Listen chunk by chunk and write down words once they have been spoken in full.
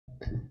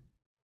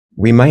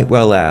We might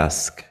well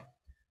ask,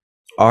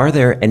 are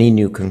there any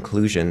new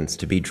conclusions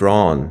to be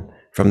drawn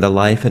from the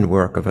life and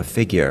work of a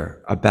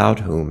figure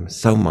about whom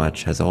so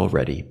much has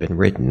already been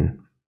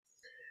written?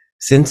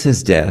 Since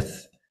his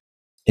death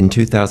in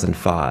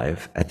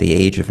 2005, at the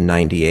age of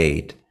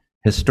 98,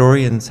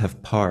 historians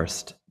have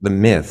parsed the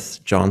myths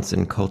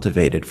Johnson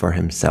cultivated for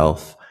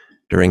himself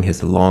during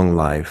his long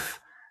life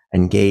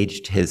and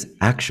gauged his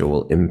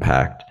actual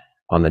impact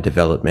on the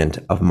development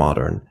of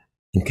modern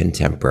and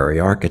contemporary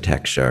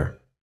architecture.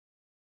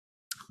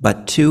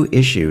 But two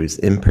issues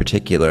in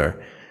particular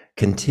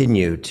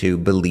continue to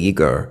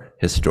beleaguer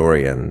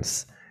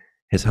historians: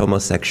 his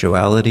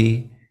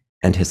homosexuality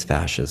and his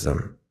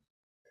fascism.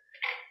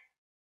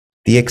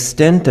 The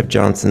extent of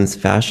Johnson's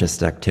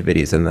fascist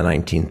activities in the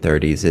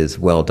 1930s is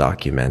well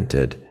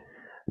documented.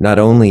 Not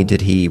only did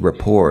he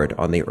report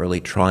on the early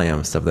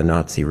triumphs of the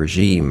Nazi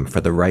regime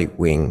for the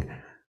right-wing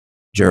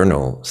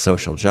journal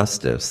Social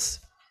Justice,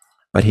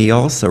 but he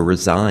also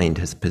resigned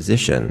his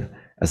position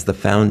as the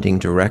founding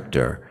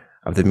director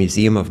of the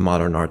Museum of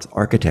Modern Art's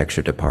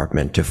Architecture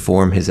Department to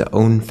form his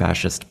own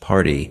fascist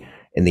party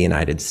in the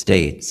United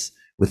States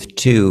with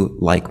two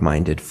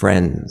like-minded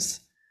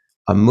friends,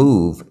 a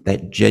move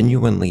that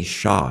genuinely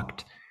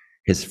shocked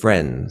his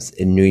friends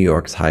in New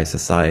York's high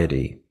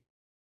society.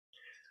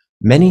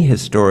 Many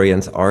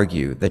historians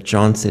argue that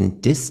Johnson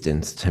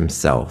distanced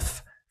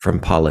himself from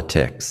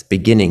politics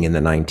beginning in the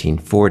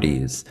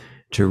 1940s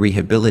to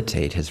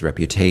rehabilitate his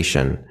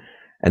reputation,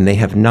 and they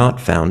have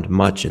not found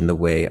much in the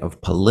way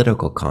of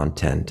political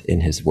content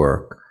in his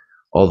work,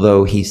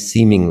 although he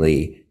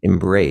seemingly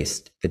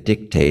embraced the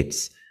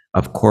dictates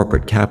of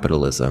corporate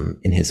capitalism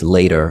in his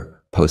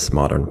later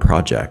postmodern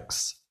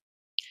projects.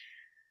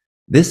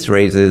 This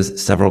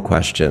raises several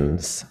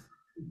questions,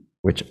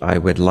 which I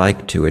would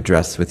like to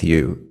address with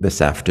you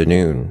this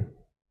afternoon.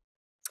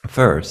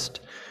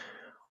 First,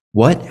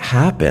 what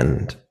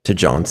happened to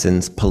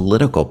Johnson's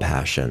political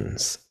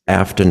passions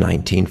after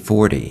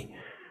 1940,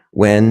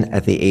 when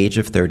at the age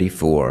of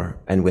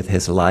 34 and with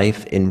his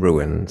life in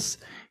ruins,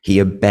 he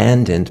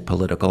abandoned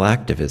political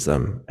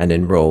activism and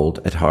enrolled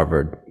at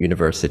Harvard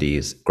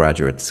University's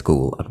Graduate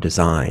School of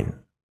Design?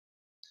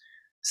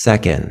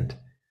 Second,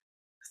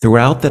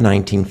 throughout the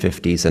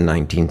 1950s and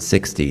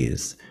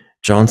 1960s,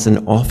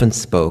 Johnson often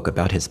spoke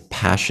about his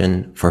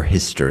passion for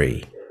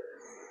history.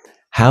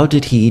 How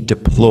did he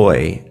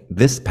deploy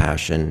this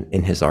passion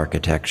in his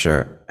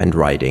architecture and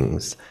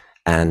writings,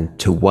 and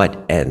to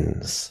what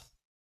ends?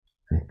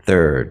 And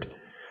third,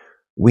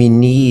 we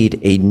need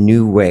a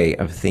new way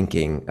of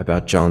thinking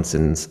about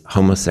Johnson's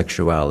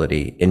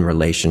homosexuality in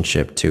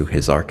relationship to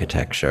his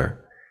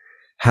architecture.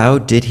 How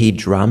did he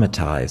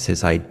dramatize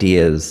his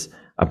ideas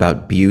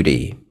about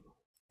beauty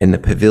in the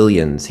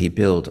pavilions he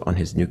built on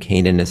his New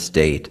Canaan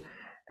estate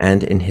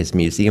and in his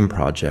museum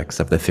projects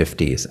of the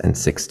 50s and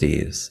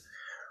 60s?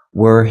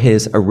 Were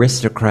his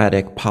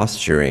aristocratic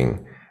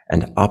posturing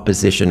and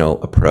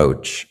oppositional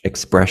approach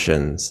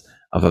expressions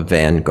of a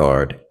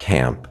vanguard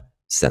camp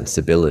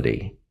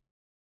sensibility?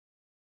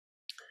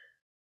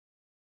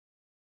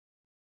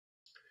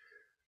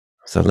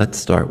 So let's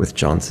start with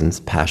Johnson's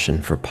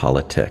passion for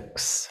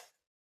politics.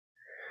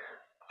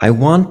 I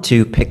want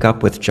to pick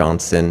up with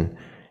Johnson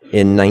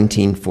in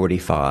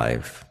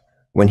 1945,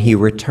 when he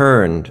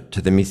returned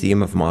to the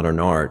Museum of Modern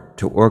Art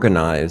to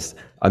organize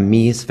a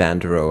Mies van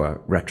der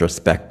Rohe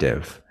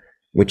retrospective,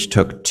 which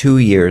took 2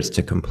 years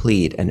to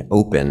complete and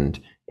opened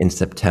in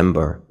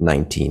September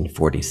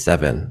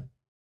 1947.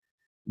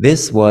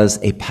 This was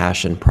a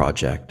passion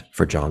project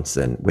for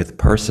Johnson with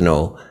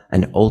personal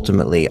and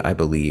ultimately, I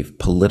believe,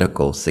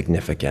 political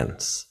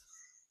significance.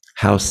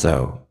 How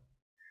so?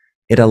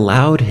 It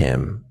allowed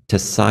him to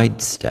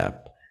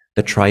sidestep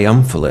the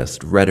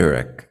triumphalist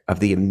rhetoric of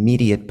the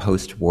immediate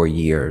post-war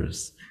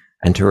years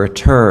and to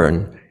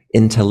return,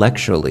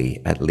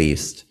 intellectually at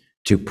least,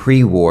 to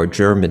pre-war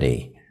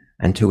Germany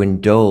and to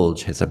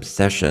indulge his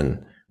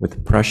obsession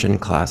with Prussian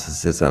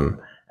classicism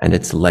and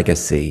its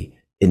legacy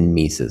in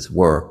Mies's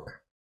work.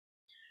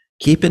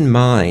 Keep in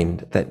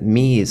mind that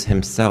Mies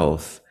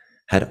himself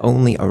had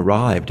only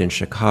arrived in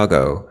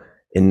Chicago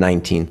in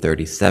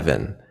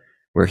 1937,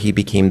 where he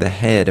became the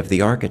head of the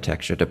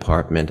architecture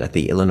department at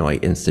the Illinois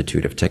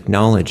Institute of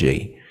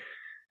Technology.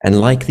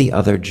 And like the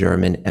other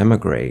German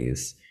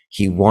émigrés,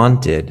 he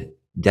wanted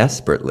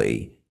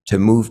desperately to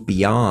move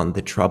beyond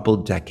the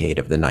troubled decade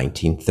of the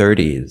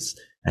 1930s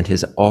and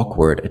his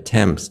awkward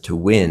attempts to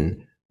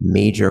win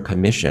major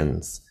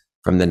commissions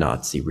from the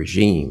Nazi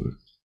regime.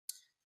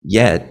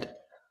 Yet,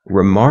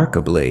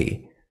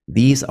 remarkably,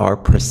 these are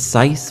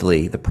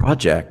precisely the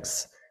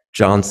projects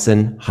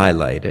Johnson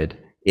highlighted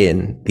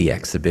in the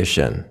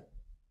exhibition.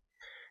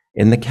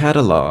 In the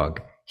catalog,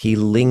 he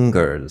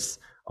lingers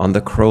on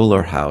the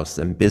Kroller House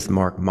and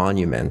Bismarck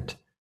Monument,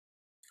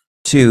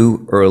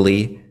 two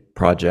early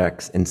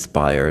projects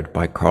inspired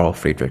by Carl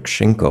Friedrich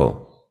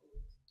Schinkel,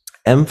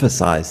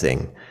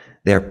 emphasizing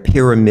their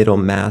pyramidal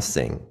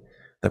massing,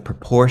 the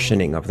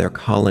proportioning of their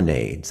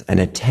colonnades, and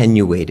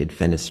attenuated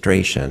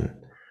fenestration,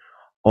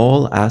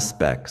 all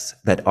aspects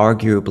that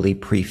arguably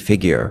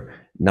prefigure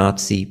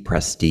Nazi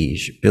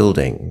prestige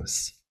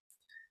buildings.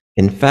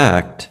 In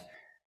fact,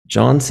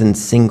 Johnson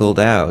singled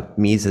out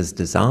Mises'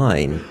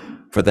 design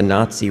for the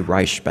Nazi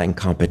Reichsbank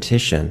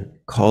competition,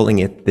 calling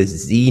it the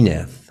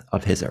zenith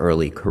of his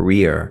early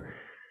career,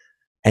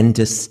 and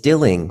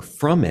distilling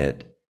from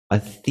it a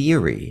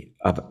theory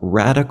of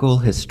radical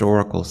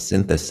historical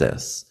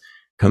synthesis,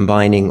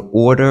 combining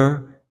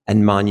order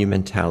and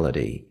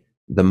monumentality,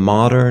 the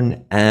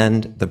modern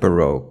and the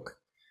Baroque,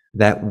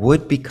 that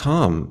would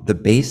become the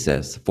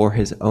basis for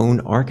his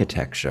own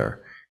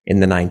architecture in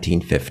the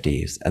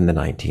 1950s and the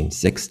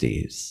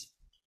 1960s.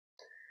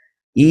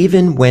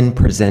 Even when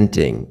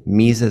presenting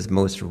Mises'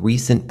 most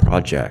recent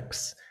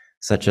projects,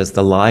 such as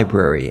the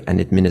library and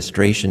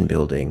administration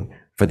building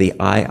for the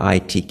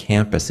IIT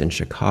campus in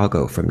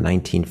Chicago from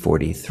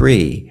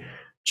 1943,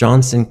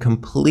 Johnson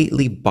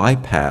completely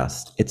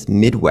bypassed its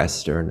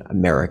Midwestern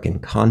American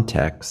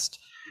context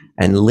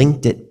and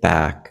linked it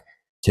back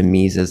to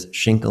Mises'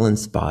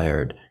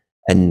 Schinkel-inspired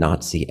and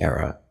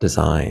Nazi-era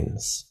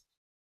designs.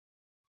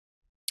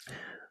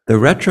 The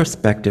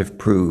retrospective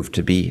proved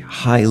to be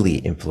highly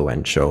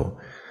influential,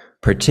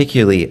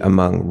 particularly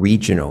among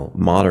regional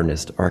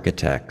modernist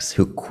architects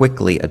who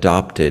quickly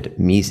adopted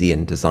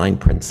Misesian design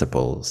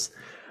principles,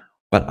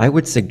 but I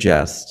would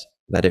suggest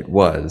that it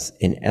was,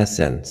 in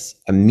essence,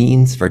 a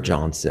means for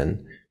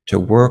Johnson to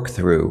work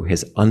through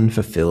his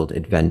unfulfilled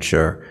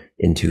adventure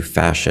into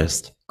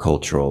fascist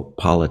cultural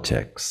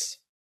politics.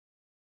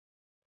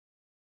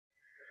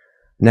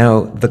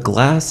 Now, the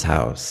Glass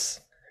House,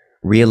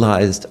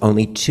 realized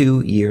only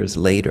 2 years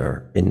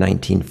later in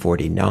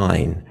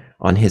 1949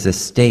 on his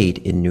estate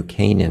in New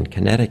Canaan,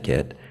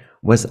 Connecticut,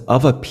 was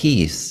of a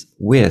piece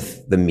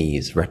with the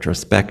Mies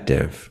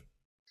retrospective.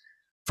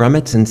 From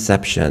its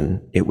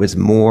inception, it was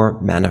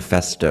more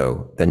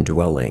manifesto than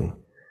dwelling,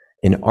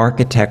 an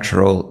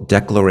architectural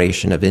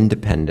declaration of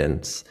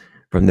independence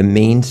from the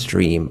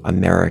mainstream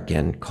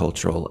American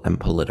cultural and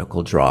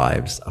political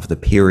drives of the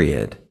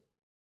period.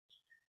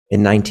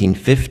 In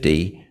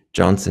 1950,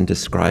 Johnson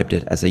described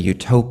it as a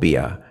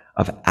utopia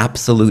of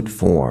absolute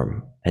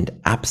form and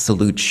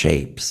absolute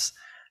shapes,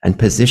 and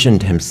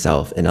positioned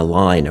himself in a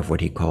line of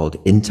what he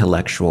called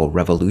intellectual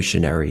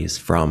revolutionaries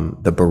from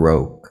the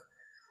Baroque.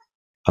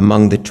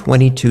 Among the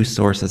 22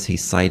 sources he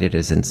cited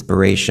as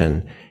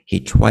inspiration, he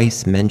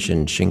twice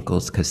mentioned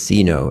Schinkel's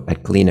Casino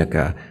at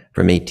Klinika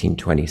from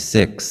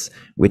 1826,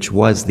 which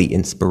was the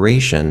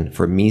inspiration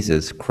for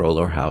Mises'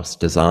 Kroller House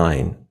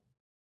design.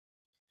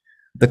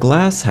 The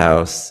Glass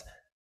House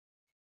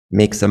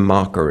makes a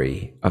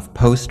mockery of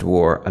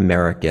post-war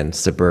American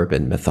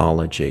suburban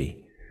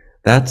mythology.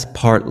 That's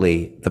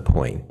partly the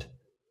point.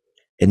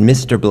 In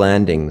Mr.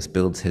 Blandings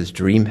Builds His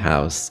Dream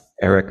House,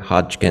 Eric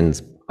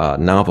Hodgkin's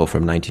novel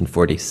from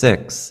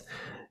 1946,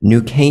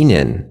 New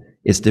Canaan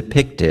is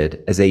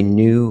depicted as a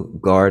new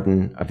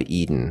Garden of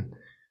Eden,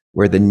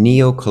 where the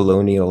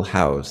neo-colonial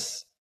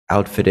house,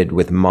 outfitted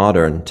with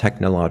modern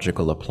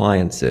technological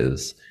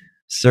appliances,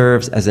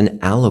 serves as an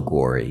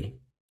allegory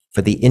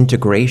for the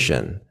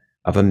integration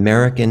of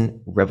American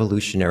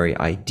revolutionary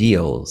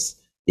ideals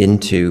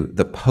into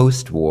the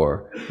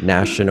post-war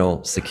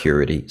national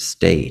security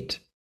state.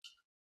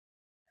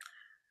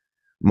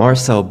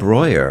 Marcel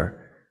Breuer,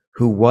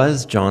 who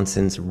was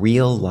Johnson's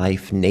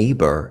real-life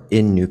neighbor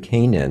in New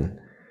Canaan,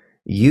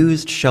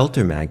 used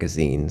shelter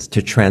magazines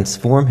to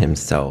transform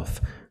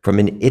himself from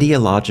an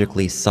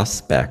ideologically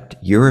suspect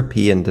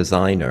European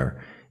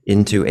designer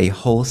into a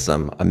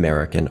wholesome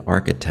American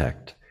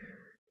architect.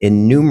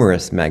 In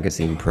numerous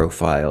magazine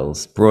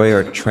profiles,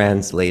 Breuer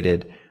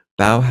translated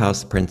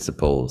Bauhaus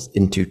principles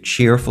into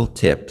cheerful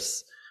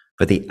tips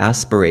for the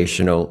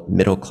aspirational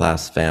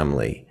middle-class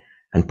family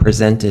and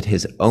presented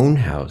his own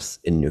house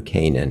in New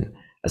Canaan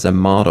as a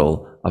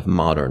model of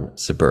modern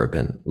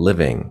suburban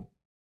living.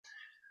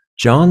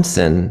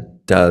 Johnson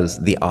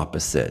does the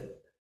opposite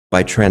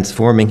by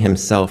transforming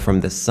himself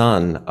from the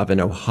son of an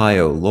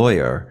Ohio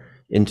lawyer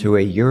into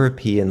a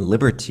European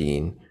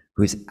libertine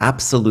whose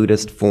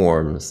absolutist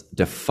forms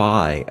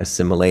defy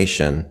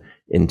assimilation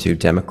into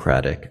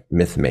democratic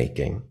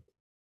myth-making.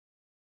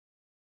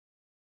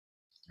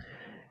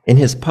 In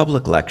his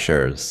public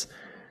lectures,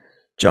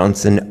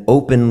 Johnson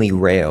openly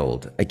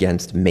railed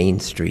against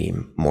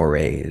mainstream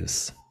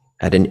mores.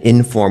 At an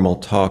informal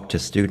talk to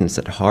students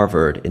at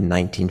Harvard in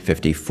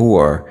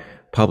 1954,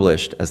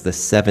 published as The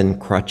 7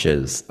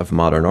 Crutches of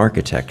Modern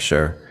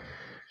Architecture,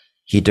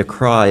 he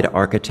decried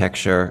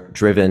architecture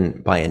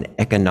driven by an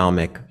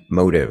economic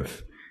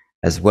motive,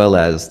 as well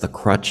as the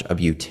crutch of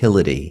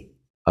utility,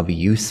 of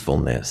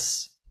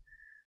usefulness.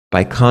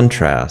 By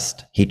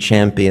contrast, he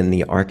championed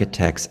the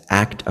architect's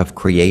act of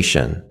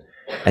creation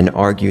and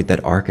argued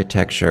that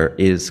architecture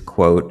is,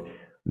 quote,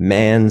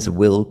 man's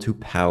will to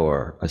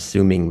power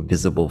assuming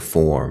visible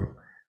form.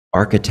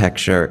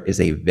 Architecture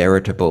is a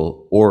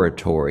veritable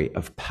oratory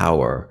of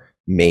power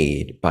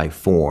made by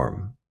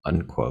form,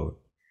 unquote.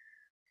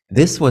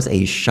 This was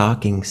a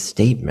shocking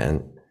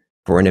statement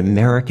for an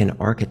American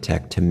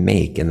architect to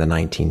make in the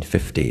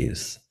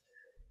 1950s.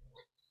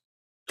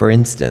 For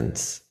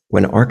instance,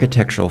 When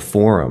Architectural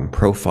Forum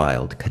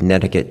profiled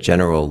Connecticut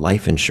General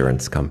Life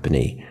Insurance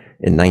Company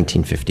in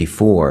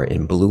 1954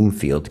 in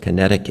Bloomfield,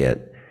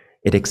 Connecticut,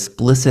 it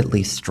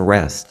explicitly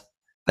stressed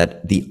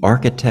that the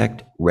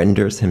architect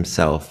renders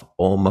himself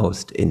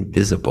almost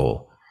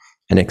invisible,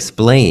 and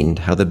explained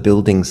how the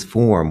building's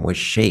form was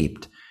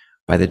shaped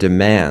by the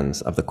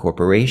demands of the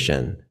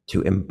corporation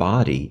to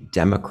embody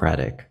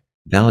democratic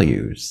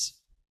values.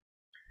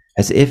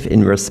 As if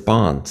in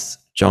response,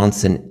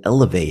 Johnson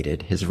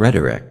elevated his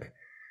rhetoric.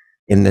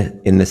 In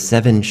the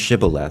Seven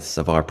Shibboleths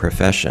of Our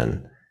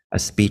Profession, a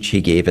speech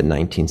he gave in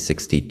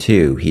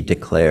 1962, he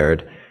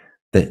declared,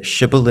 "The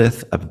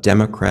shibboleth of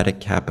democratic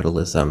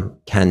capitalism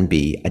can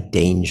be a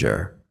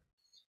danger,"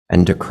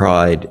 and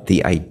decried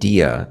the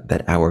idea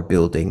that our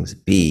buildings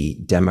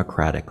be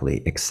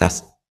democratically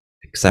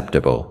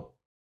acceptable.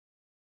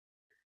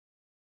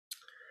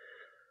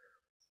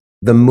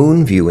 The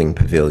Moon Viewing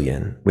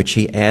Pavilion, which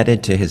he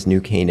added to his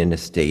New Canaan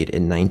estate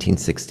in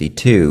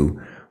 1962,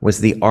 was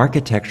the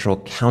architectural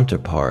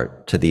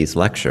counterpart to these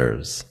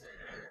lectures.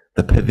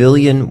 The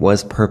pavilion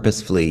was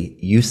purposefully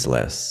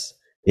useless.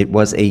 It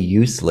was a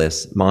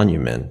useless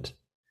monument.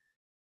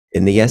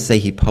 In the essay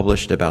he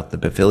published about the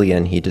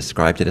pavilion, he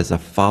described it as a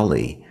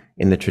folly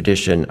in the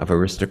tradition of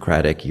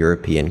aristocratic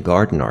European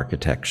garden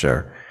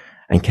architecture,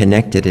 and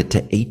connected it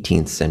to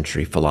 18th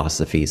century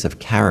philosophies of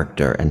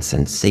character and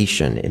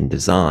sensation in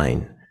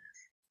design.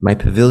 "My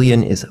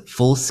pavilion is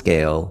full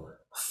scale,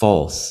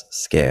 false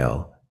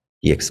scale,"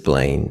 he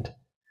explained.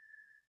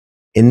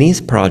 In these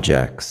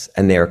projects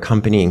and their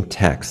accompanying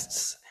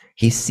texts,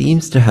 he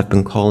seems to have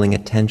been calling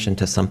attention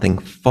to something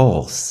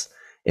false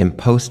in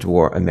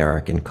post-war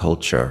American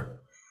culture: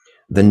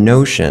 the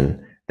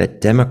notion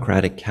that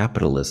democratic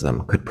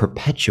capitalism could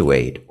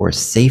perpetuate or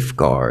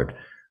safeguard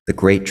the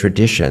great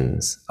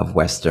traditions of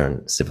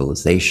Western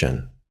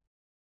civilization.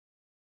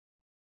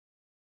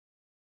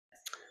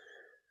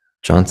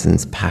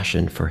 Johnson's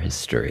passion for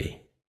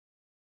history.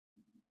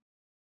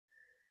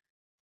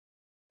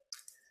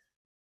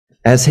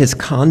 As his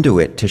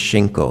conduit to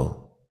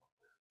Schinkel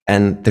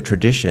and the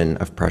tradition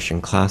of Prussian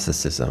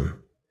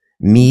classicism,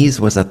 Mies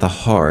was at the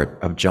heart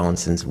of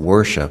Johnson's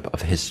worship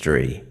of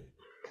history.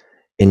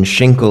 In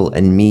Schinkel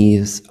and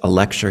Mies, a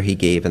lecture he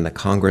gave in the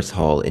Congress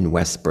Hall in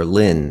West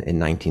Berlin in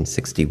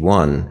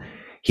 1961,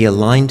 he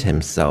aligned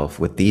himself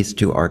with these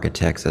two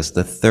architects as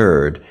the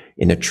third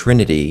in a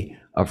trinity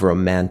of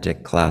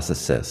romantic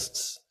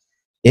classicists.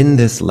 In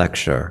this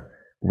lecture,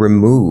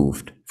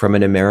 removed from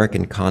an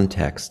American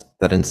context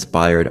that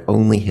inspired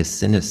only his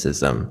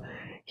cynicism,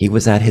 he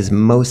was at his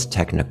most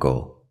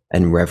technical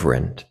and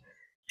reverent.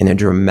 In a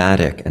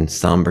dramatic and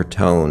somber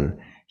tone,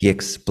 he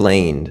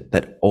explained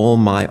that all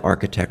my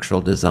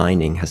architectural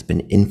designing has been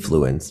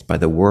influenced by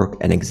the work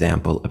and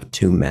example of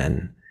two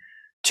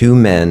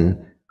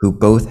men who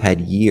both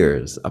had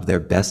years of their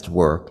best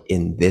work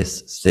in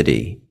this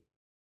city,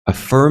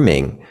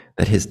 affirming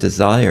that his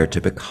desire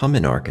to become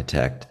an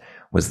architect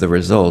was the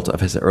result of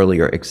his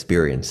earlier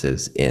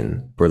experiences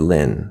in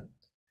Berlin.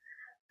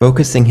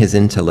 Focusing his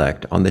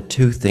intellect on the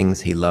two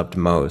things he loved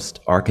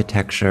most,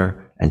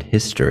 architecture and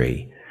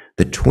history,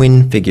 the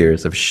twin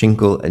figures of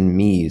Schinkel and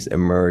Mies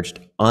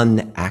emerged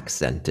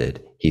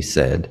unaccented, he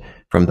said,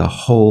 from the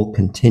whole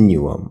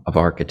continuum of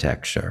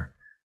architecture.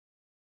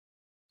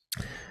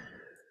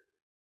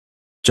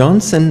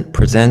 Johnson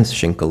presents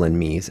Schinkel and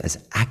Mies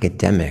as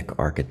academic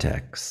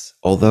architects,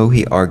 although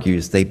he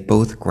argues they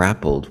both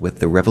grappled with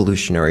the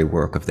revolutionary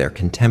work of their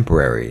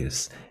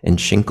contemporaries, in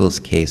Schinkel's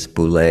case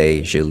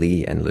Boulez,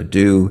 Gilly, and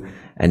Ledoux,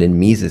 and in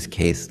Mies's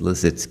case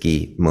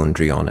Lissitzky,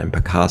 Mondrian, and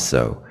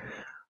Picasso.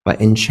 But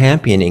in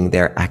championing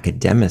their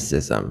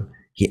academicism,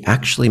 he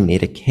actually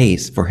made a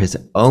case for his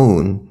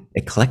own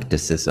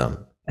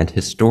eclecticism and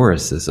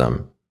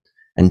historicism,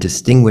 and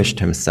distinguished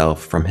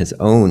himself from his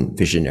own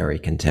visionary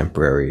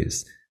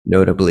contemporaries,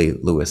 notably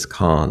Louis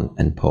Kahn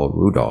and Paul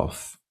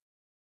Rudolph.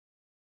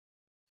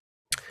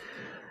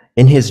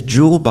 In his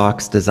jewel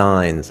box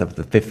designs of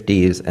the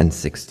 50s and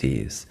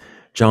 60s,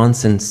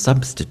 Johnson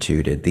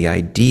substituted the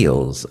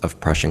ideals of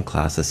Prussian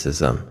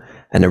classicism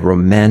and a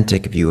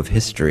romantic view of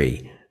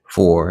history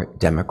for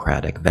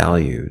democratic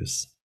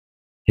values.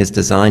 His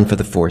design for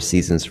the Four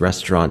Seasons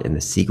restaurant in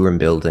the Seagram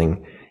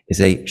building is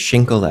a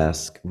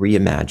Schinkel-esque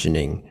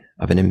reimagining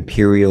of an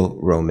imperial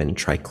Roman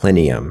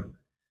triclinium.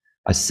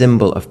 A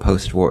symbol of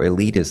post-war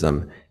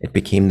elitism, it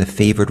became the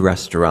favored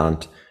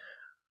restaurant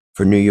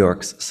for New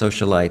York's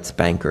socialites,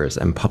 bankers,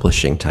 and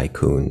publishing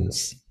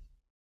tycoons.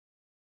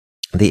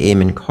 The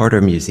Amon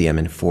Carter Museum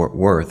in Fort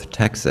Worth,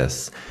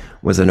 Texas,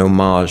 was an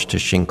homage to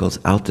Schinkel's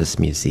Altes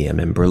Museum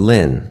in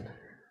Berlin,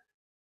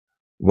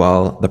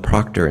 while the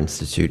Proctor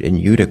Institute in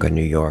Utica,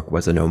 New York,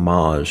 was an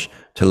homage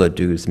to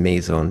Ledoux's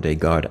Maison des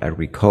Gardes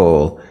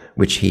Agricoles,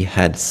 which he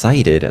had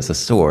cited as a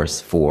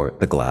source for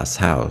the glass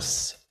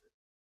house.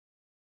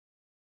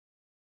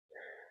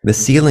 The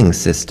ceiling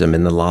system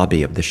in the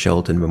lobby of the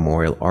Sheldon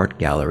Memorial Art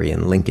Gallery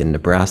in Lincoln,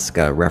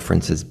 Nebraska,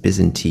 references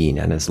Byzantine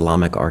and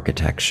Islamic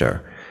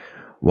architecture,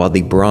 while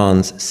the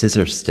bronze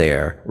scissor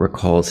stair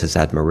recalls his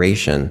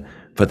admiration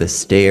for the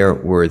stair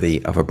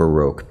worthy of a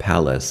Baroque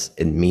palace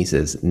in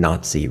Mises'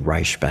 Nazi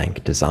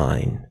Reichsbank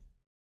design.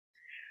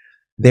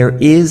 There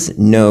is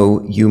no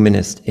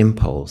humanist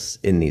impulse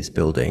in these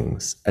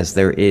buildings, as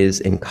there is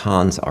in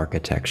Kahn's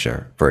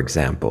architecture, for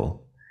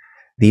example.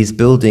 These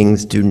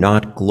buildings do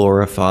not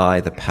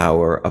glorify the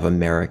power of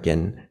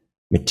American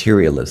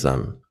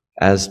materialism,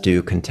 as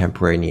do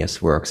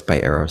contemporaneous works by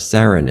Eero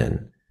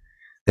Saarinen.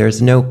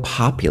 There's no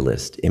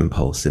populist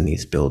impulse in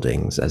these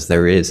buildings, as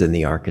there is in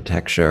the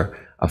architecture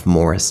of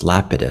Morris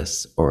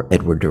Lapidus or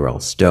Edward Durrell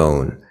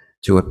Stone,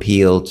 to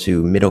appeal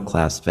to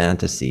middle-class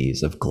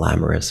fantasies of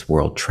glamorous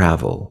world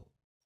travel.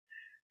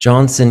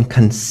 Johnson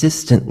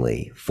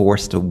consistently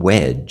forced a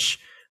wedge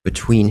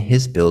between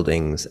his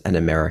buildings and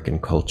American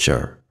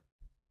culture.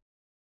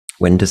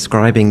 When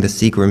describing the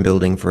Seagram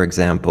building, for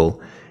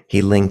example,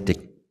 he linked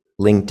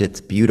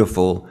its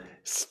beautiful,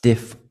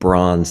 stiff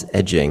bronze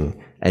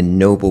edging and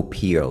noble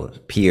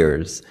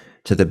piers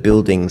to the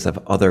buildings of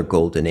other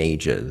golden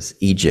ages,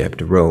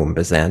 Egypt, Rome,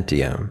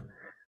 Byzantium.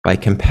 By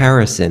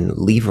comparison,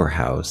 Lieber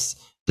House,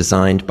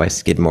 designed by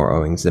Skidmore,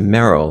 Owings and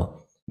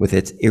Merrill, with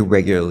its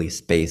irregularly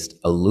spaced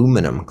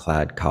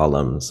aluminum-clad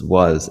columns,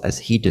 was, as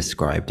he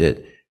described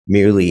it,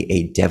 merely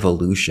a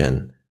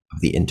devolution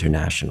of the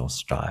international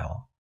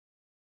style.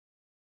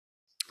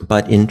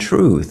 But in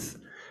truth,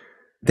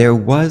 there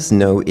was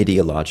no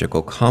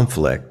ideological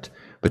conflict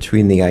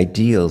between the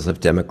ideals of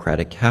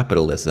democratic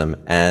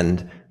capitalism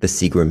and the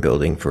Seagram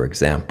building, for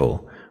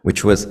example,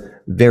 which was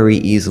very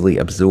easily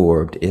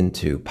absorbed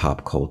into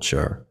pop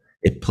culture.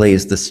 It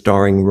plays the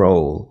starring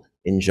role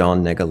in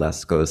John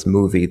Negulesco's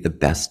movie The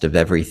Best of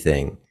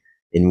Everything,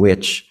 in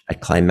which,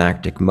 at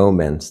climactic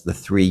moments, the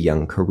three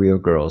young career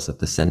girls at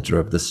the center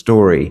of the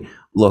story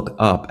look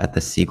up at the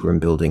Seagram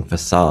building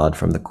facade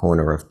from the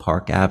corner of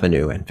Park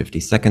Avenue and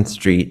 52nd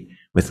Street,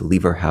 with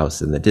Lieber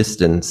House in the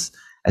distance,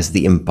 as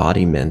the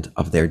embodiment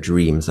of their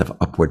dreams of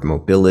upward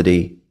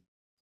mobility.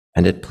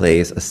 And it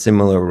plays a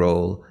similar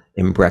role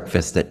in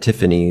Breakfast at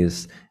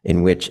Tiffany's,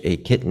 in which a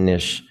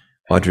kittenish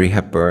Audrey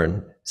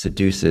Hepburn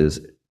seduces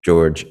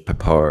George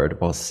Peppard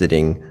while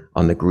sitting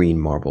on the green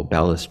marble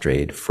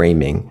balustrade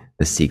framing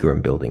the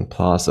Seagram building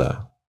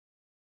plaza.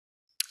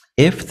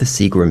 If the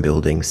Seagram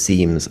building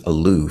seems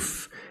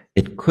aloof,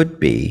 it could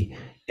be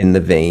in the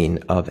vein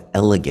of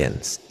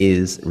elegance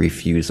is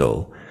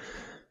refusal,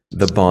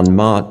 the bon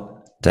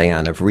mot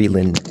Diana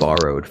Vreeland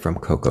borrowed from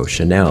Coco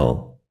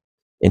Chanel.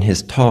 In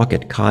his talk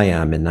at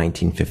Khayyam in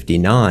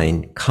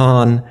 1959,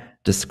 Kahn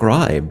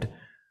described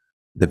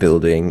the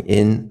building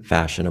in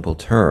fashionable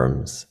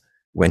terms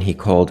when he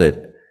called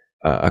it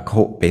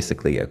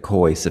basically a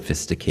coy,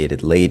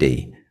 sophisticated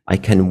lady. "I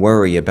can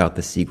worry about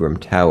the Seagram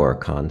Tower,"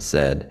 Kahn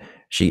said.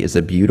 "She is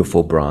a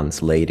beautiful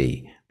bronze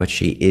lady, but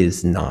she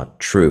is not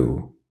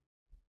true."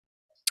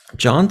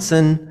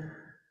 Johnson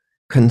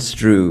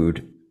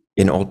construed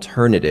an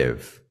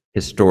alternative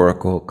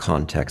historical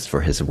context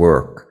for his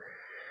work.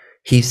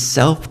 He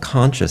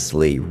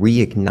self-consciously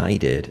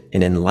reignited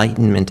an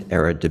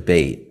Enlightenment-era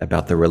debate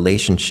about the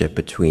relationship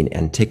between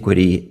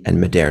antiquity and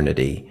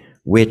modernity,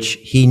 which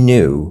he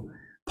knew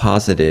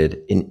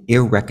posited an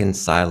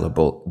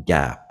irreconcilable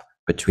gap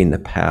between the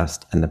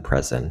past and the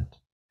present.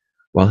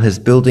 While his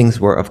buildings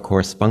were, of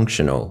course,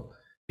 functional,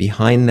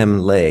 behind them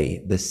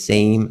lay the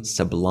same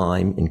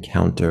sublime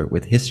encounter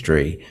with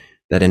history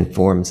that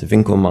informs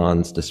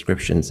Winckelmann's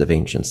descriptions of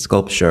ancient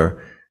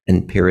sculpture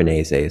and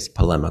Piranesi's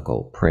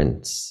polemical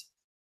prints.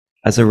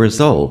 As a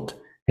result,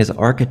 his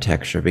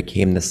architecture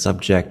became the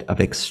subject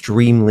of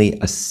extremely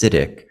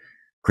acidic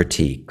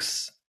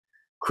critiques.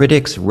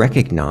 Critics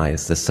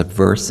recognized the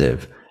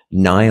subversive,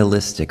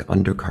 nihilistic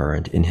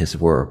undercurrent in his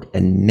work,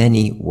 and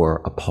many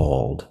were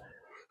appalled.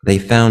 They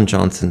found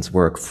Johnson's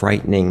work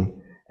frightening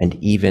and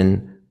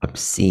even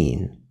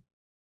obscene.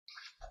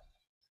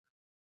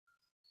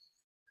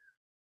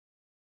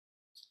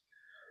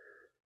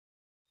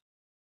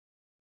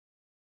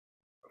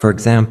 For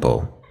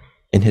example,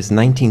 in his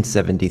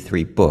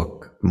 1973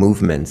 book,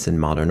 Movements in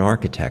Modern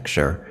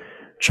Architecture,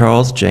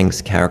 Charles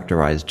Jenks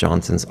characterized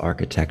Johnson's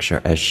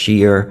architecture as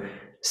sheer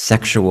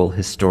sexual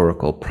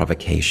historical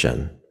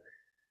provocation,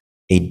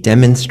 a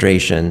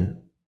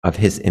demonstration of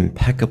his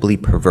impeccably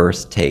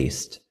perverse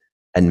taste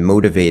and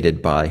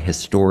motivated by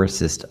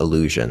historicist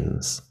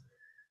illusions.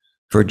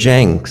 For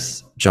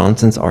Jenks,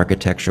 Johnson's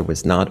architecture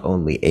was not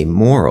only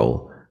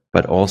amoral,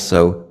 but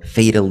also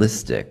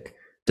fatalistic,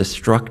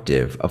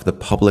 destructive of the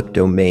public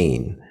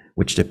domain,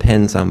 which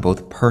depends on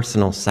both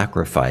personal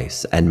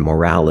sacrifice and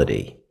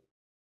morality.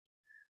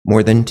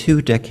 More than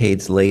 2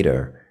 decades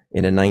later,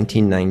 in a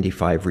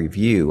 1995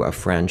 review of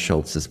Franz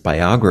Schulz's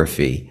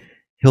biography,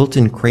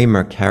 Hilton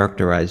Kramer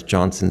characterized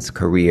Johnson's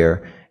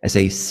career as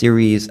a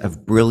series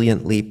of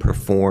brilliantly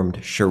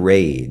performed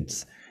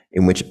charades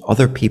in which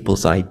other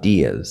people's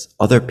ideas,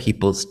 other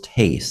people's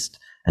taste,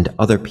 and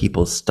other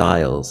people's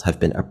styles have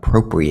been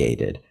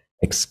appropriated,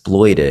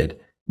 exploited,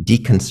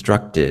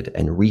 deconstructed,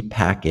 and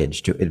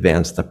repackaged to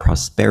advance the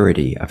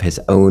prosperity of his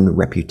own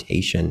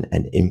reputation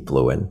and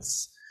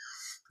influence.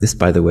 This,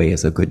 by the way,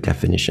 is a good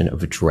definition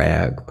of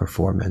drag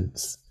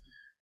performance.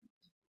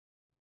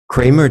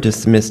 Kramer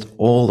dismissed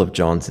all of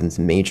Johnson's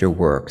major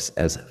works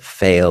as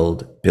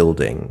failed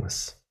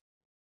buildings.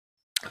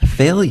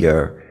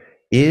 Failure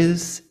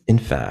is, in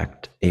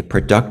fact, a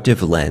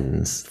productive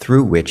lens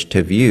through which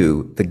to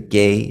view the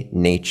gay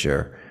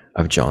nature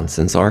of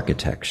Johnson's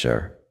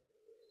architecture.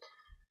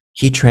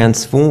 He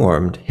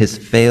transformed his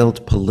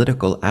failed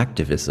political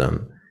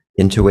activism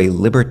into a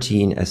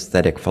libertine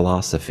aesthetic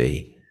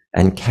philosophy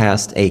and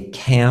cast a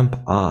camp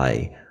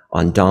eye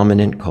on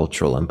dominant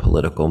cultural and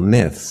political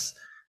myths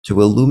to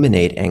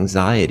illuminate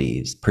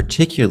anxieties,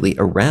 particularly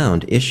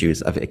around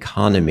issues of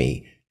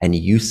economy and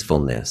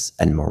usefulness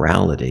and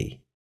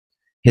morality.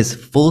 His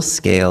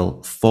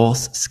full-scale,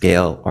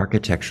 false-scale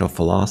architectural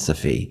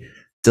philosophy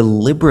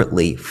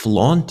deliberately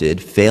flaunted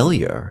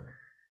failure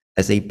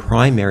as a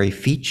primary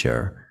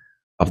feature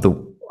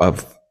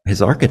of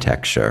his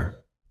architecture.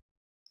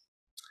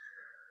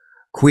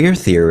 Queer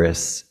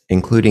theorists,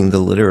 including the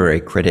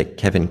literary critic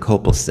Kevin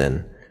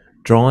Kopelson,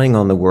 drawing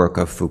on the work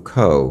of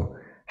Foucault,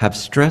 have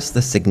stressed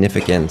the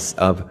significance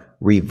of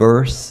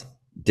reverse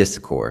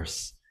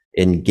discourse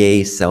in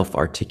gay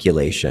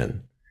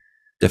self-articulation,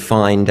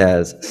 defined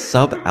as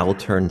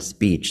subaltern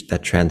speech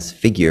that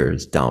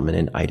transfigures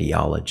dominant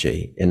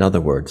ideology. In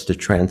other words, to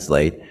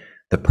translate,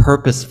 the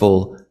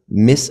purposeful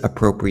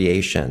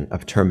misappropriation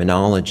of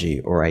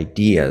terminology or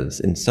ideas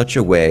in such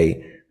a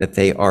way that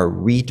they are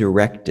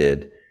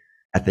redirected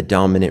at the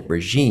dominant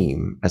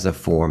regime as a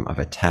form of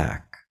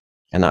attack.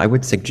 And I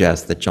would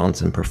suggest that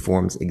Johnson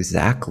performs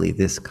exactly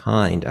this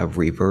kind of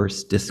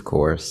reverse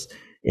discourse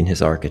in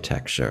his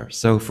architecture.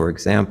 So, for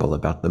example,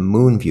 about the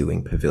moon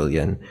viewing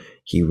pavilion,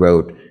 he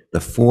wrote, "The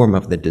form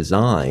of the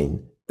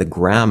design, the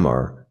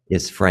grammar,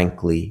 is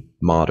frankly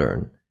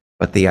modern,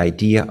 but the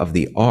idea of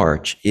the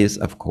arch is,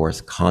 of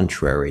course,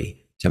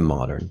 contrary to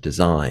modern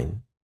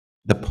design."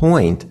 The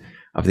point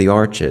of the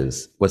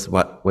arches was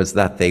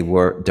that they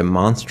were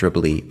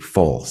demonstrably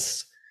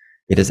false.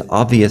 "It is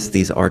obvious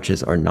these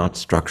arches are not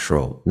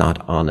structural,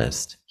 not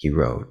honest," he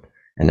wrote.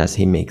 And as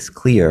he makes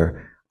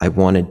clear, I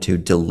wanted to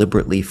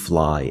deliberately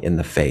fly in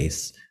the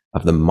face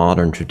of the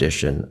modern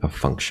tradition of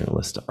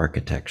functionalist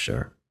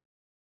architecture.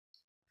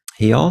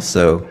 He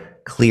also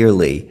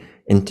clearly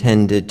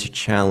intended to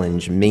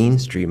challenge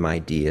mainstream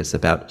ideas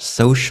about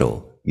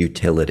social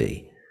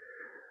utility.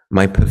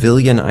 "My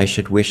pavilion I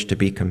should wish to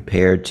be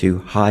compared to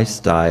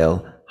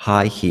high-style,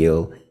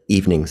 high-heel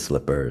evening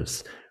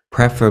slippers,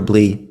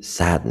 preferably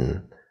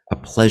satin, a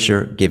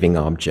pleasure-giving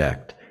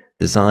object,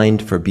 designed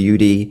for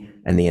beauty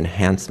and the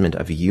enhancement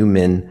of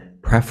human,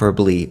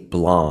 preferably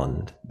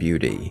blonde,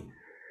 beauty."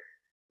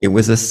 It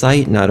was a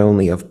site not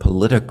only of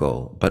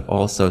political, but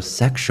also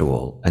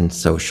sexual and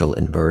social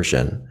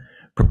inversion,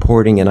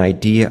 purporting an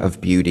idea of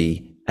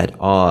beauty at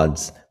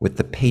odds with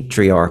the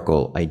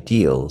patriarchal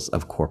ideals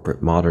of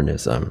corporate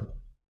modernism.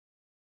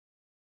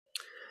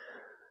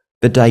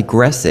 The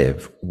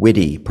digressive,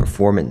 witty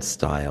performance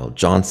style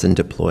Johnson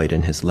deployed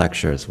in his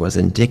lectures was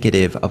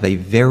indicative of a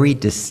very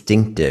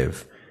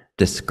distinctive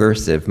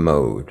discursive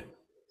mode.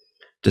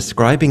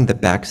 Describing the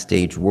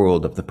backstage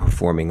world of the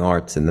performing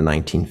arts in the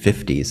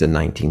 1950s and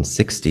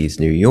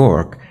 1960s New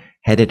York,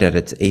 headed at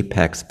its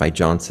apex by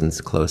Johnson's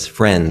close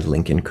friend,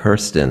 Lincoln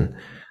Kirsten,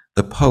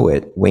 the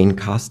poet Wayne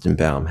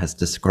Kostenbaum has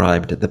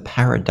described the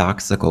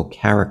paradoxical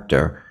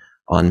character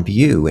on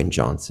view in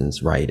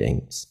Johnson's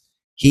writings.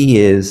 He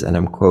is, and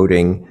I'm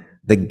quoting,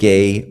 "the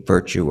gay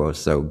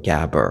virtuoso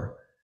gabber,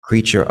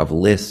 creature of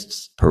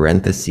lists,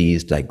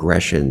 parentheses,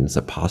 digressions,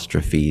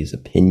 apostrophes,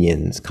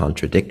 opinions,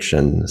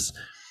 contradictions,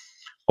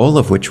 all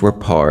of which were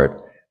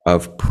part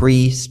of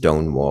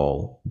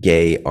pre-Stonewall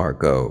gay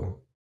argot.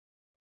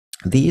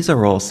 These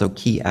are also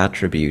key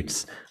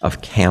attributes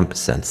of camp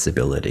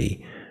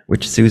sensibility,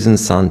 which Susan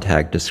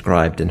Sontag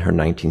described in her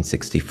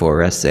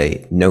 1964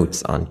 essay,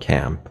 Notes on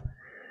Camp.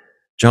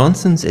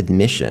 Johnson's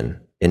admission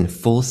in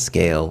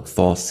full-scale,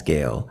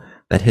 false-scale,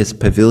 that his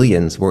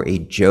pavilions were a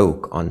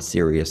joke on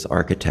serious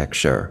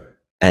architecture,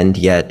 and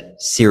yet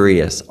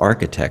serious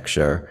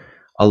architecture,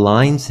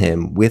 aligns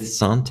him with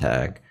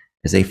Sontag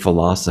as a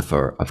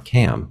philosopher of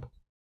camp,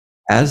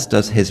 as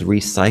does his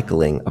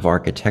recycling of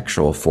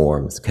architectural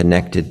forms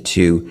connected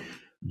to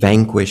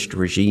vanquished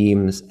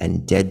regimes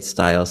and dead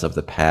styles of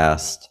the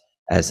past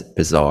as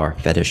bizarre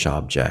fetish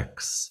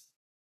objects.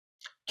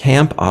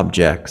 Camp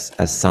objects,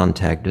 as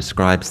Sontag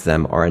describes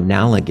them, are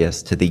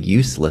analogous to the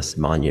useless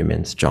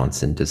monuments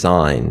Johnson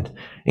designed,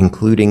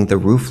 including the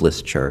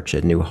roofless church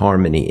in New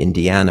Harmony,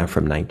 Indiana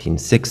from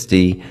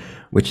 1960,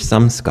 which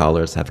some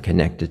scholars have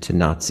connected to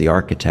Nazi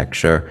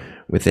architecture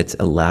with its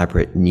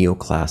elaborate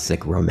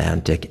neoclassic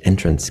romantic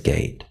entrance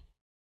gate.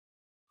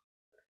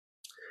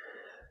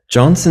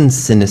 Johnson's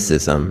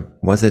cynicism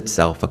was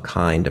itself a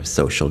kind of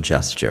social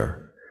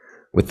gesture.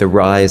 With the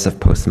rise of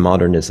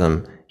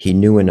postmodernism, he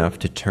knew enough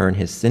to turn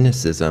his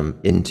cynicism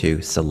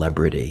into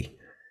celebrity.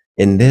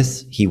 In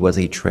this, he was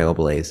a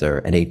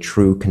trailblazer and a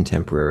true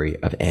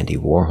contemporary of Andy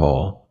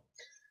Warhol.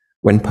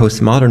 When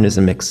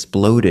postmodernism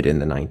exploded in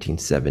the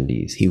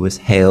 1970s, he was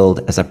hailed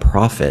as a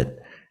prophet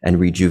and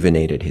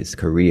rejuvenated his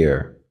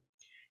career.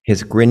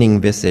 His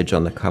grinning visage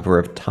on the cover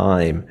of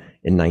Time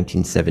in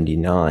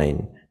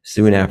 1979,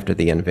 soon after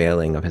the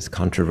unveiling of his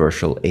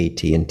controversial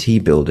AT&T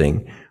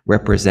building,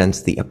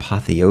 represents the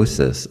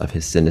apotheosis of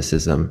his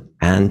cynicism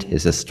and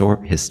his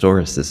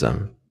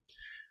historicism.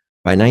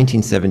 By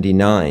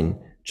 1979,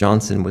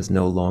 Johnson was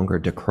no longer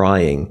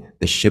decrying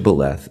the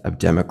shibboleth of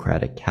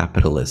democratic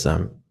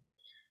capitalism.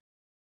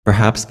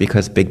 Perhaps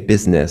because big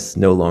business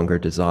no longer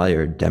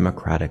desired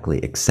democratically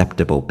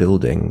acceptable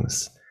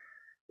buildings,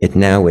 it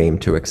now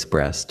aimed to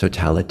express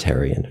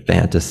totalitarian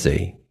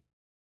fantasy.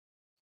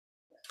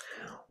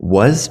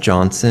 Was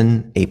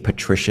Johnson a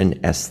patrician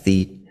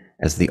aesthete,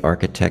 as the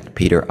architect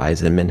Peter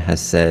Eisenman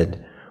has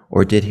said,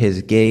 or did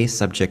his gay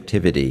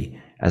subjectivity,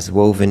 as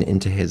woven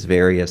into his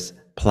various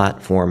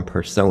platform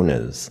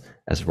personas,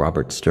 as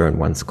Robert Stern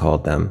once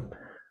called them,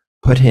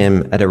 put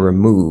him at a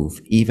remove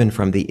even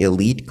from the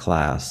elite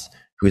class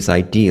whose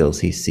ideals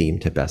he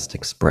seemed to best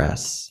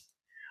express?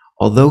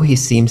 Although he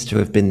seems to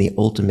have been the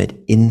ultimate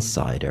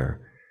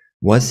insider,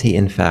 was he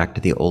in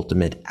fact the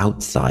ultimate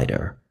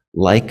outsider,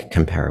 like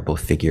comparable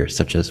figures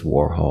such as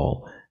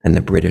Warhol and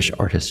the British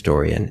art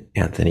historian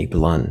Anthony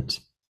Blunt?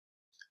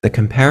 The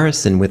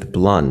comparison with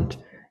Blunt,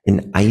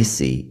 an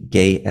icy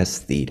gay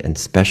aesthete and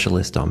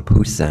specialist on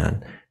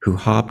Poussin who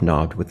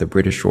hobnobbed with the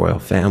British royal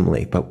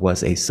family but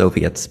was a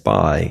Soviet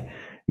spy,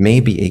 may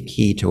be a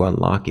key to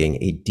unlocking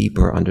a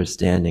deeper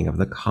understanding of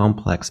the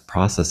complex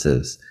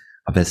processes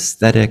of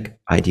aesthetic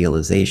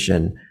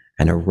idealization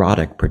and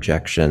erotic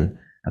projection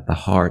at the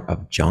heart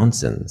of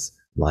Johnson's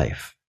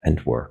life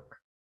and work.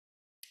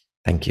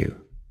 Thank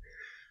you.